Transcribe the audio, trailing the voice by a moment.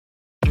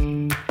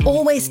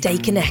Always stay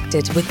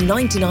connected with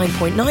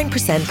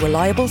 99.9%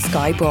 reliable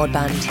Sky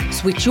Broadband.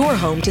 Switch your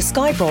home to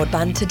Sky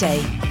Broadband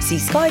today. See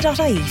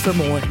sky.ie for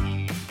more.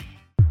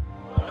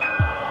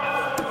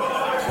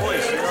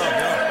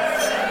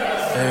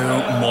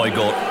 Oh my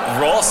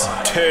God, Ross,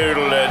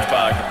 total edge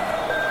back.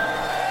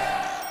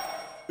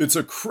 It's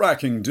a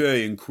cracking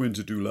day in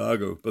Quinta do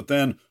Lago, but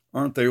then,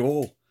 aren't they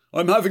all?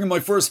 I'm having my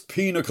first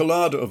pina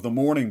colada of the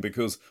morning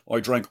because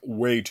I drank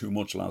way too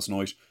much last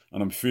night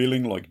and I'm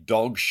feeling like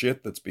dog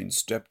shit that's been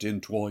stepped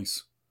in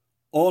twice.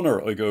 On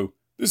her, I go,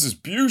 this is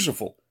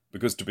beautiful,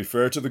 because to be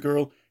fair to the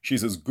girl,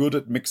 she's as good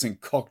at mixing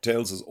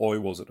cocktails as I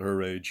was at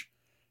her age.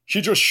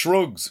 She just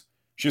shrugs.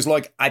 She's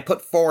like, I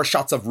put 4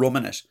 shots of rum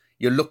in it.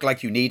 You look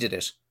like you needed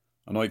it.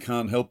 And I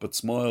can't help but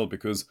smile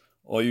because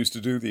I used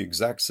to do the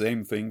exact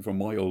same thing for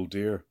my old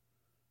dear.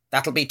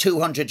 That'll be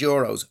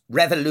 €200.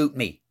 Revolut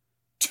me.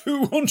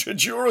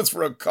 €200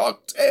 for a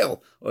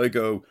cocktail, I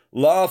go,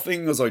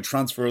 laughing as I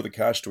transfer the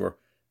cash to her.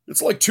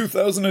 It's like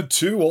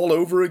 2002 all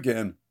over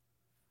again.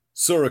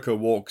 Sorcha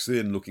walks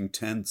in looking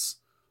tense.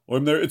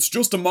 I'm there, it's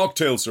just a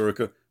mocktail,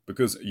 Sorcha,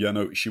 because,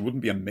 she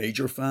wouldn't be a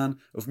major fan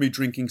of me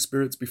drinking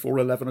spirits before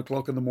 11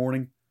 o'clock in the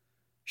morning.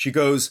 She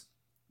goes,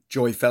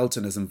 Joy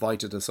Felton has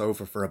invited us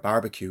over for a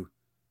barbecue.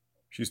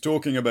 She's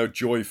talking about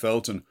Joy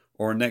Felton,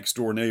 our next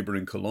door neighbour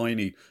in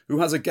Killiney, who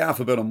has a gaff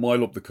about a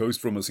mile up the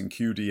coast from us in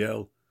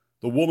QDL.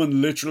 The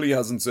woman literally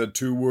hasn't said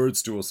 2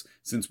 words to us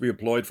since we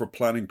applied for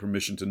planning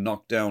permission to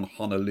knock down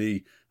Honolulu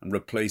and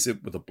replace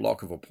it with a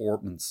block of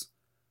apartments.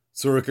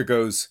 Sorcha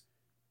goes,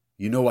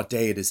 you know what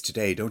day it is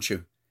today, don't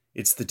you?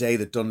 It's the day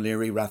that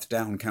Dunleary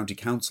Rathdown County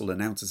Council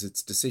announces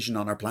its decision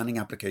on our planning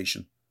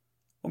application.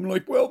 I'm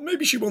like, well,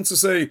 maybe she wants to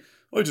say,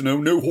 I don't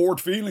know, no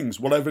hard feelings,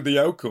 whatever the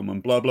outcome,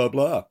 and blah, blah,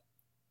 blah.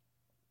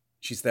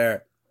 She's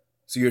there.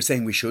 So you're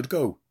saying we should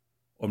go?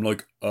 I'm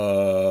like,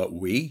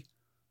 we?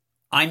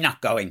 I'm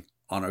not going,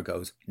 Honor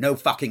goes. No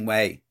fucking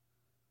way.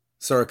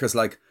 Sorcha's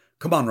like,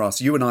 come on,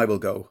 Ross, you and I will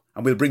go,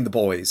 and we'll bring the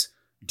boys.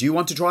 Do you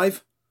want to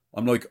drive?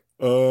 I'm like,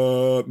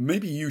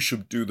 maybe you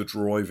should do the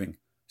driving,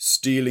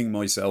 stealing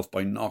myself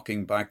by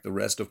knocking back the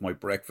rest of my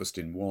breakfast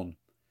in one.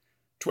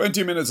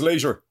 20 minutes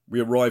later, we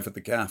arrive at the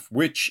gaff,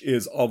 which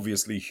is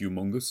obviously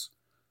humongous.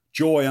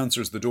 Joy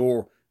answers the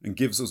door and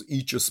gives us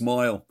each a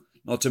smile,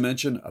 not to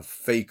mention a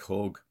fake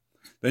hug.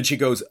 Then she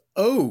goes,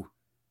 oh,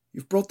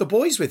 you've brought the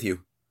boys with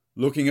you,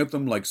 looking at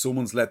them like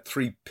someone's let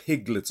 3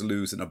 piglets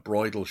loose in a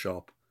bridal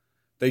shop.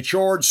 They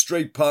charge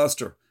straight past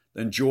her,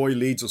 then Joy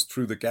leads us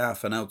through the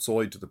gaff and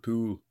outside to the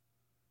pool.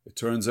 It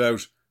turns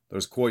out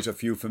there's quite a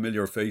few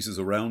familiar faces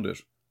around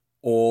it,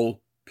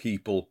 all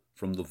people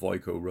from the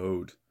Vico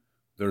Road.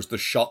 There's the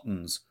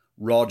Shottons,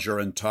 Roger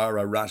and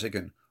Tara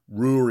Rattigan,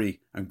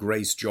 Rory and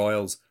Grace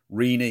Giles,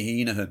 Rena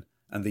Heenahan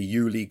and the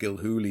Yuli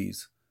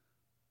Gilhooleys.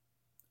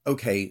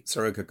 Okay,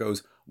 Sorcha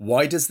goes,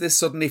 why does this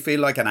suddenly feel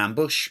like an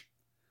ambush?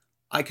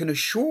 I can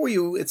assure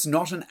you it's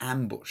not an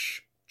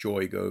ambush,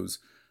 Joy goes.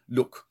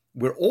 Look,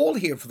 we're all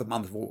here for the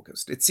month of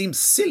August. It seems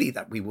silly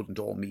that we wouldn't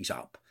all meet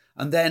up.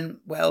 And then,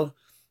 well,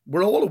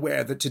 we're all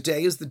aware that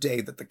today is the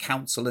day that the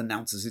council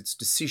announces its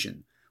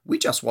decision. We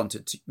just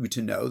wanted you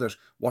to know that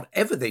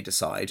whatever they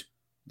decide,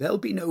 there'll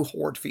be no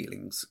hard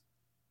feelings.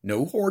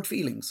 No hard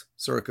feelings,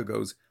 Sorcha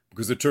goes,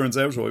 because it turns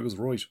out I was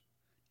right.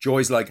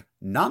 Joy's like,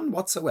 none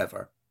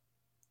whatsoever.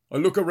 I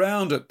look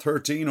around at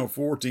 13 or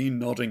 14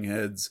 nodding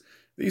heads.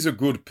 These are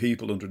good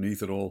people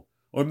underneath it all.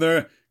 I'm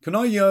there. Can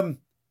I,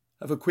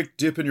 have a quick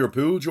dip in your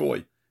pool,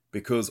 Joy?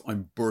 Because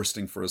I'm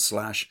bursting for a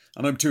slash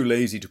and I'm too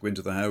lazy to go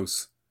into the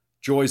house.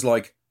 Joy's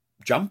like,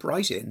 jump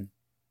right in.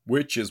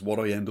 Which is what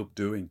I end up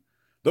doing.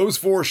 Those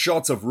 4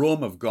 shots of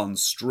rum have gone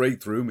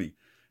straight through me.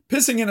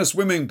 Pissing in a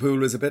swimming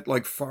pool is a bit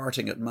like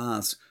farting at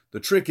mass. The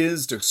trick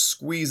is to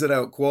squeeze it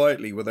out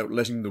quietly without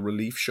letting the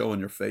relief show on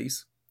your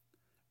face.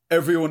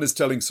 Everyone is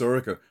telling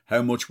Sorcha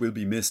how much we'll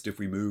be missed if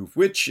we move,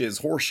 which is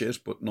horseshit,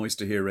 but nice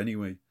to hear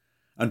anyway.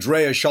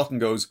 Andrea Shotton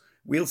goes,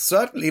 we'll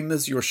certainly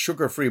miss your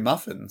sugar-free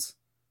muffins.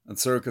 And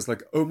Sorcha's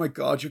like, oh my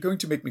God, you're going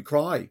to make me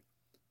cry.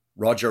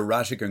 Roger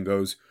Rattigan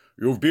goes,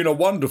 you've been a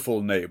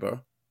wonderful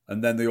neighbour.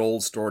 And then they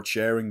all start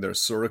sharing their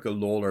Sorcha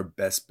Lawler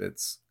best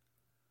bits.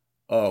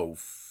 Oh,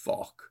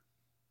 fuck.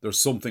 There's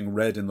something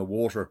red in the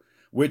water,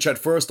 which at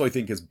first I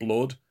think is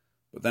blood,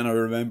 but then I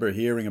remember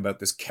hearing about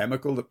this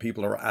chemical that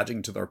people are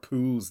adding to their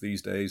pools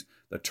these days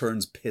that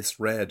turns piss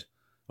red.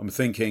 I'm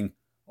thinking,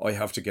 I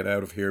have to get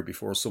out of here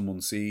before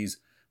someone sees,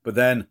 but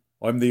then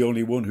I'm the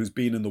only one who's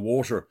been in the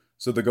water,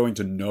 so they're going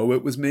to know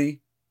it was me.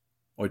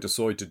 I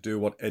decide to do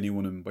what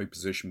anyone in my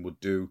position would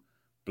do,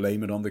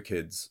 blame it on the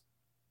kids.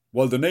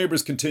 While the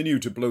neighbours continue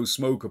to blow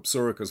smoke up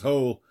Sorcha's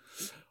hole,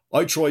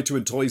 I try to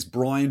entice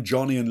Brian,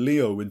 Johnny and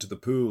Leo into the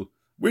pool,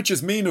 which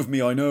is mean of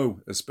me, I know,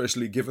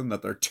 especially given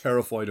that they're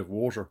terrified of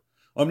water.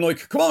 I'm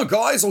like, come on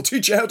guys, I'll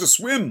teach you how to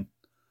swim.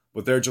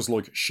 But they're just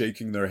like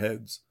shaking their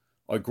heads.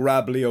 I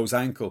grab Leo's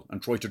ankle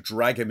and try to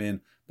drag him in,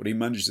 but he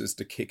manages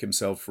to kick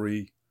himself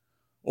free.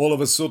 All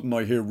of a sudden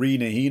I hear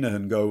Rena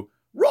Heenahan go,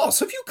 Ross,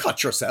 have you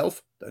cut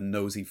yourself? The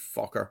nosy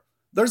fucker.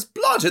 There's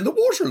blood in the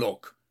water,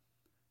 look.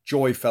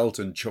 Joy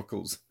Felton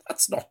chuckles.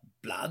 That's not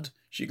blood.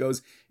 She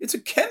goes, it's a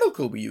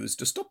chemical we use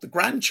to stop the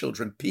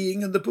grandchildren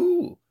peeing in the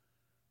pool.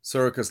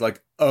 Sorcha's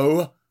like,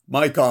 oh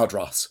my God,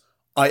 Ross,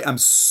 I am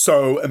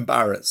so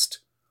embarrassed.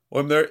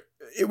 I'm there.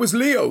 It was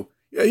Leo.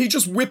 Yeah, he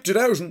just whipped it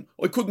out and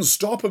I couldn't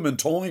stop him in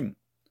time.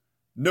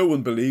 No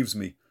one believes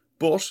me,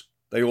 but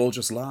they all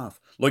just laugh.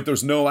 Like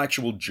there's no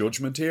actual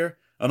judgment here.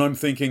 And I'm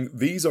thinking,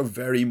 these are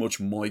very much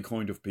my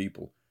kind of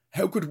people.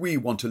 How could we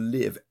want to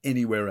live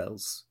anywhere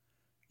else?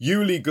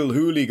 Yuli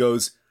Gulhuli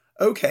goes,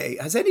 okay,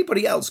 has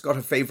anybody else got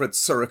a favourite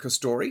Sorcha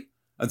story?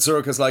 And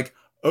Sorcha's like,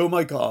 oh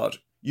my God,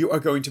 you are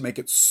going to make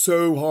it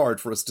so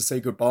hard for us to say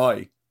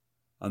goodbye.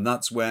 And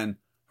that's when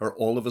her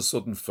all of a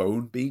sudden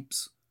phone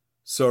beeps.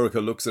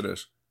 Sorcha looks at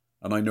it,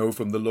 and I know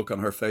from the look on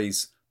her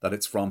face that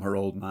it's from her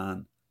old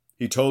man.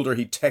 He told her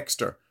he'd text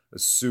her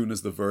as soon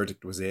as the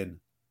verdict was in.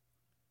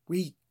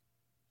 We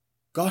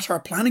got our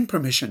planning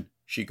permission,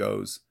 she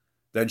goes.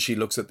 Then she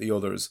looks at the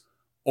others,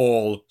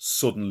 all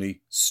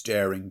suddenly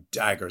staring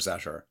daggers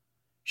at her.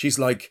 She's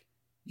like,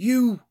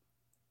 you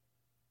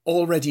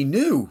already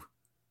knew.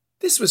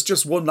 This was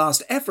just one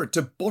last effort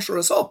to butter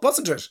us up,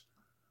 wasn't it?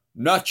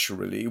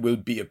 Naturally, we'll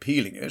be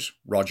appealing it,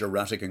 Roger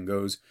Rattigan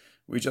goes.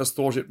 We just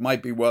thought it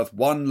might be worth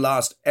one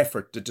last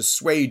effort to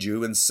dissuade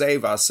you and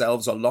save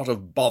ourselves a lot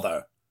of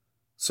bother.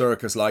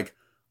 Sorcha's like,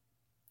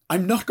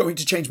 I'm not going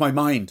to change my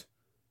mind.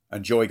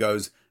 And Joy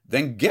goes,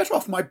 then get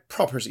off my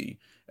property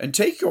and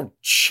take your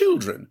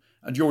children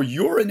and your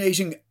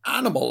urinating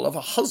animal of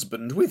a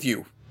husband with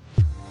you.